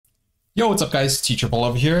Yo, what's up guys? Teacher Paul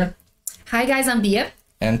over here. Hi guys, I'm Bia.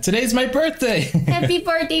 And today's my birthday! Happy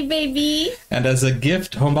birthday, baby! And as a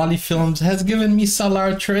gift, Hombale Films has given me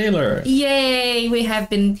Salaar trailer. Yay! We have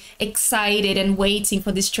been excited and waiting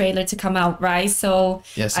for this trailer to come out, right? So,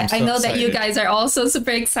 yes, I know excited. that you guys are also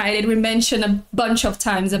super excited. We mentioned a bunch of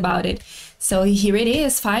times about it. So here it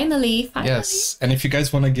is, finally. Yes, and if you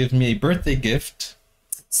guys want to give me a birthday gift,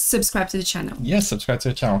 subscribe to the channel. Yes, subscribe to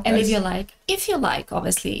the channel. And leave your like. If you like,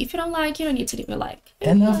 obviously. If you don't like, you don't need to leave your like.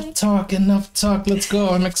 Enough talk. Let's go.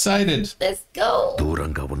 I'm excited. Let's go.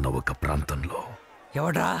 దూరంగా ఉన్న ఒక ప్రాంతంలో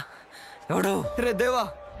ఎవడు రే దేవా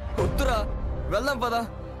వద్దురా వెళ్దాం పద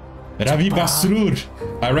Ravi Basrur,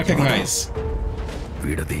 I recognize.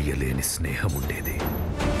 విడదీయలేని స్నేహం ఉండేది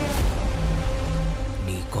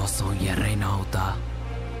నీ కోసం ఎర్రైనా అవుతా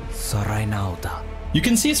సరైనా అవుతా. You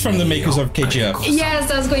can see it's from the makers of KGF. Yes,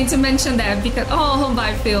 I was going to mention that because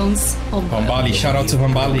Hombale Films. Hombale, shout out to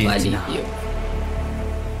Hombale. From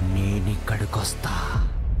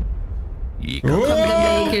the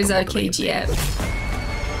makers of KGF.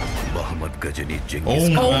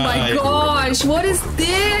 Oh my gosh, what is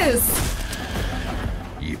this?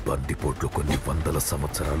 ఈ బందిపోట్లు కొన్ని వందల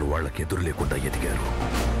సంవత్సరాలు వాళ్ళకి ఎదురు లేకుండా ఎదిగారు.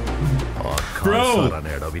 Bro,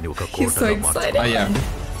 he's so excited. I am.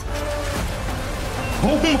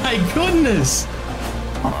 Oh my goodness!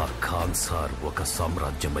 ఆ ఖాన్సార్ ఒక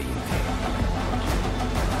సామ్రాజ్యమైంది.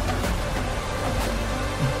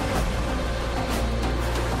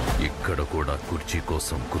 ఇక్కడ కూడా కుర్చీ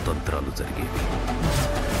కోసం కుతంత్రాలు జరిగేవి.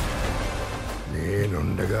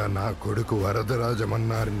 నేనుండగా నా కొడుకు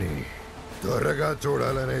వరదరాజమన్నారిని త్వరగా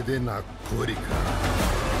చూడాలనేది నా కోరిక.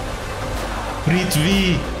 Prithvi,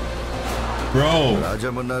 bro.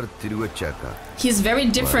 రాజమన్నారు తిరిగి వచ్చాక He's very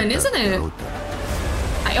different, isn't it?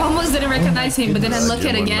 I almost didn't recognize him, but then I look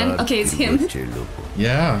at it again. Okay, it's him.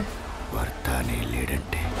 Yeah. వర్తానే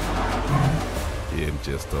లేడంటే ఏం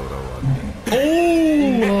చేస్తావురా వాడిని?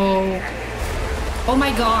 Oh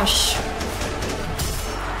my gosh.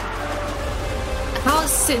 How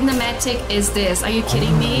cinematic is this? Are you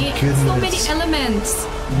kidding me? So many elements.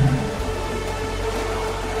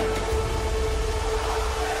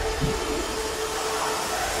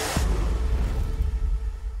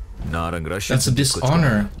 That's a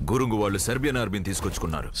dishonor. గురుంగు వాళ్ళు Serbian ఆర్మీని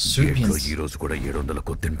తీసుకొచ్చుకున్నారు. ఈ రోజు కూడా 700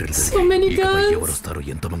 కొత్తిండ్రులు. So many guns. ఎవరు వస్తారో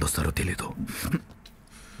ఎంతమంది వస్తారో తెలీదు.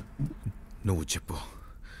 నువ్వు చెప్పు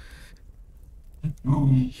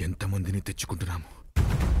ఎంతమందిని తెచ్చుకుంటున్నాము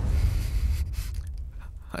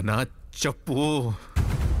అన్నా చెప్పు.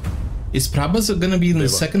 Is Prabhas gonna be in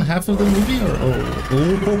the second half of the movie or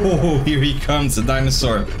here he comes, the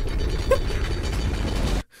dinosaur.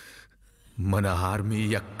 మన ఆర్మీ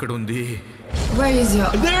ఎక్కడుంది? Where is your...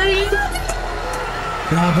 There he is!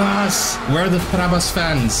 Prabhas! Where are the Prabhas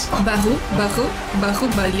fans?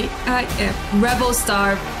 Bahubali. I am Rebel Star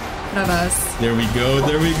Prabhas. There we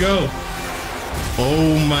go. Oh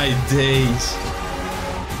my days.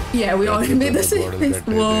 Yeah, we all made the same face.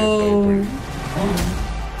 Whoa.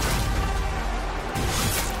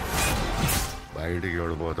 బయటికి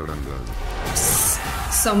వెళ్ళిపోతాడని కాదు.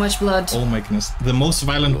 So much blood. Oh my goodness. The most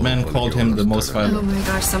violent man called him the most violent. Oh my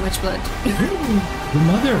gosh, so much blood. The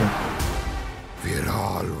mother. We're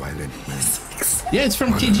all violent men. Yeah, it's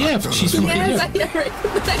from KGF. She's from Yes, KGF. I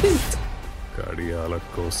recognized. కడియాల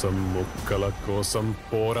కోసం ముక్కల కోసం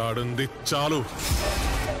పోరాడింది చాలు.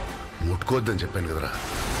 ముట్టుకోవద్దని చెప్పాను కదరా.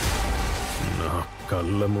 నా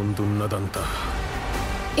కళ్ళ ముందున్నదంతా.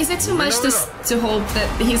 Is it too much to hope that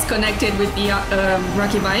he's connected with the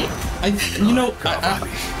Rocky Bike?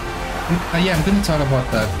 Yeah, I'm gonna talk about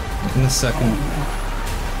that in a second.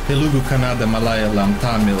 Telugu, Kannada, Malayalam,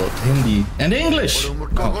 Tamil, Hindi, and English.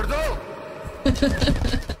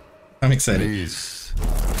 I'm excited. Please.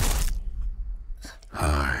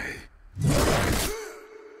 Hi.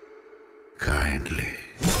 Kindly.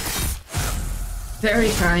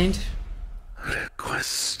 Very kind.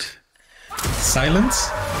 Request. Silence.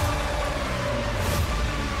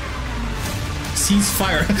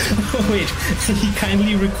 Ceasefire. Oh wait, he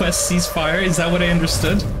kindly requests ceasefire. Is that what I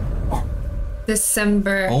understood?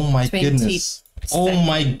 December. Oh my 20. goodness. Oh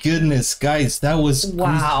my goodness, guys, that was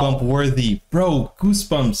goosebump worthy, bro.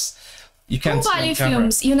 Goosebumps. You can't see Hombale on camera.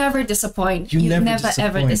 Films, you never disappoint. You never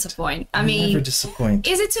ever disappoint. I mean, never disappoint.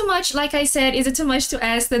 Is it too much? Like I said, is it too much to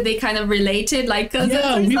ask that they kind of related? Like,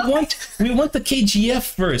 yeah, we want the KGF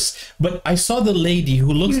first. But I saw the lady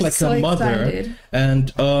who looks like so her mother, excited. and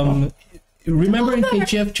remember in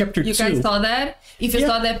KGF chapter 2? You guys saw that? If you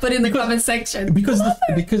saw that, put in the comment section. Because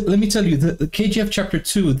let me tell you, the KGF chapter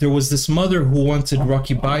 2, there was this mother who wanted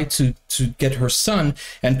Rocky Bai to get her son,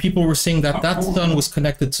 and people were saying that that son was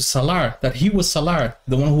connected to Salaar, that he was Salaar,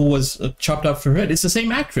 the one who was chopped up for her. It's the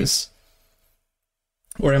same actress.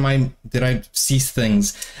 Or did I see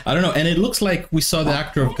things? I don't know. And it looks like we saw the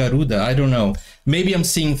actor of Garuda. I don't know. Maybe I'm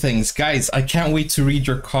seeing things. Guys, I can't wait to read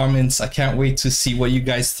your comments. I can't wait to see what you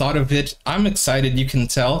guys thought of it. I'm excited, you can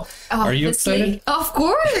tell. Are you excited? Of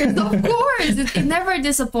course, of course. It never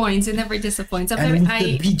disappoints. It never disappoints. And with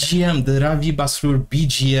the BGM, the Ravi Basrur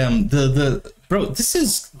BGM, bro, this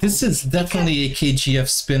is definitely a KGF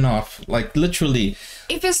spin-off, like literally.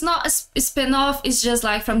 If it's not a spin-off, it's just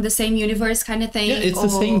like from the same universe kind of thing. Yeah, it's the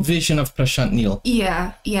same vision of Prashanth Neil.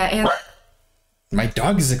 Yeah, and my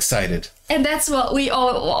dog is excited. And that's what we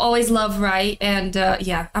always love, right? And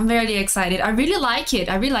yeah, I'm very excited. I really like it.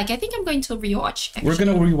 I think I'm going to rewatch. Actually. We're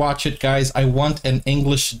gonna rewatch it, guys. I want an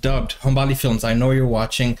English dubbed Hombale Films. I know you're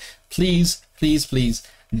watching. Please, please, please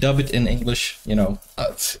dub it in English. You know.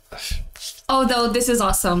 Although this is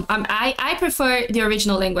awesome. I prefer the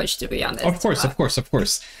original language, to be honest. Of course.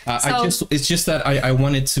 It's just that I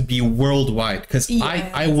want it to be worldwide, because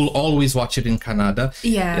I will always watch it in Kannada.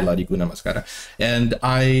 Yeah. And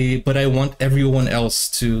I want everyone else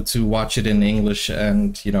to watch it in English,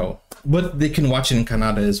 and but they can watch it in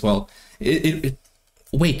Kannada as well.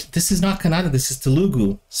 Wait, this is not Kannada, this is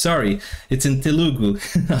Telugu. Sorry, it's in Telugu.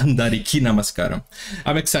 Andariki namaskaram.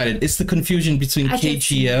 I'm excited. It's the confusion between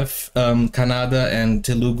KGF, Kannada, and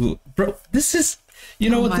Telugu. Bro, this is,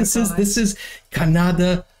 what this is? This is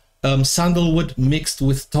Kannada, sandalwood mixed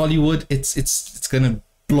with Tollywood. It's gonna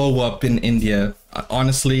blow up in India.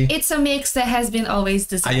 Honestly, it's a mix that has been always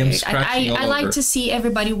desired. I like to see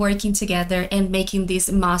everybody working together and making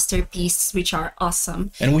these masterpieces, which are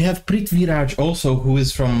awesome. And we have Prithviraj also, who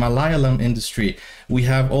is from Malayalam industry. We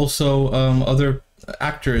have also other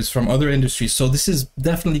actors from other industries. So this is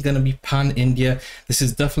definitely going to be pan-India. This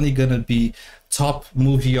is definitely going to be top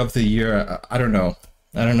movie of the year. I don't know.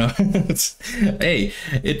 Hey,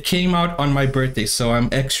 it came out on my birthday, so I'm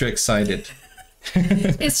extra excited.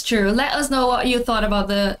 It's true. Let us know what you thought about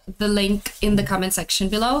the link in the comment section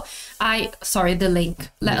below. The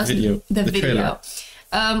video.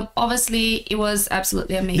 Obviously it was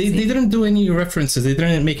absolutely amazing. They didn't do any references. They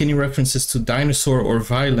didn't make any references to dinosaur or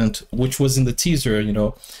violent, which was in the teaser,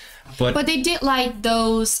 but they did like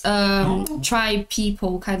those tribe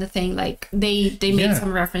people kind of thing. Like they made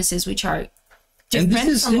some references which are different. And this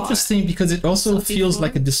is interesting because it also feels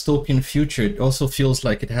like a dystopian future. It also feels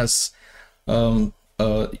like it has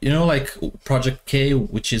like Project K,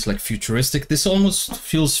 which is like futuristic. This almost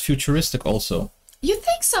feels futuristic also. You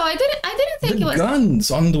think so? I didn't think it was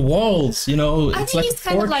guns on the walls, it's like it's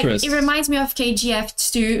kind of like, it reminds me of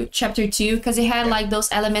KGF 2 chapter 2, because it had like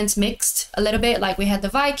those elements mixed a little bit. Like we had the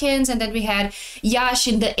Vikings, and then we had Yash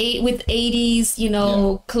in the with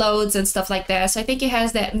 80s clothes and stuff like that. So I think it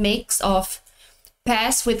has that mix of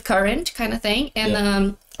past with current kind of thing.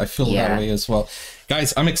 And I feel that way as well.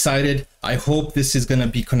 Guys, I'm excited. I hope this is going to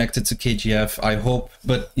be connected to KGF. I hope,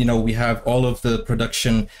 but we have all of the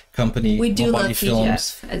production company. We do love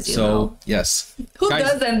KGF, as you know. Yes. Who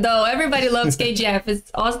doesn't though? Everybody loves KGF. It's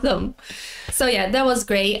awesome. So yeah, that was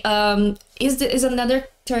great. Is another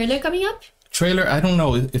trailer coming up? Trailer? I don't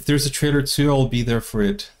know. If there's a trailer too, I'll be there for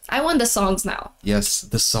it. I want the songs now. Yes,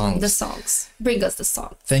 the songs. The songs. Bring us the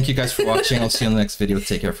song. Thank you guys for watching. I'll see you in the next video.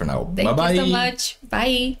 Take care for now. Bye-bye. Thank you so much.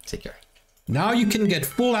 Bye. Take care. Now you can get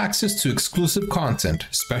full access to exclusive content,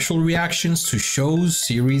 special reactions to shows,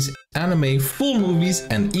 series, anime, full movies,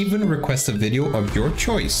 and even request a video of your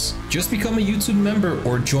choice. Just become a YouTube member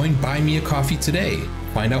or join Buy Me a Coffee today.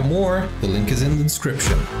 Find out more, the link is in the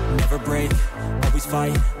description. Never break, always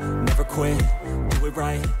fight, never quit, do it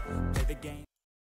right.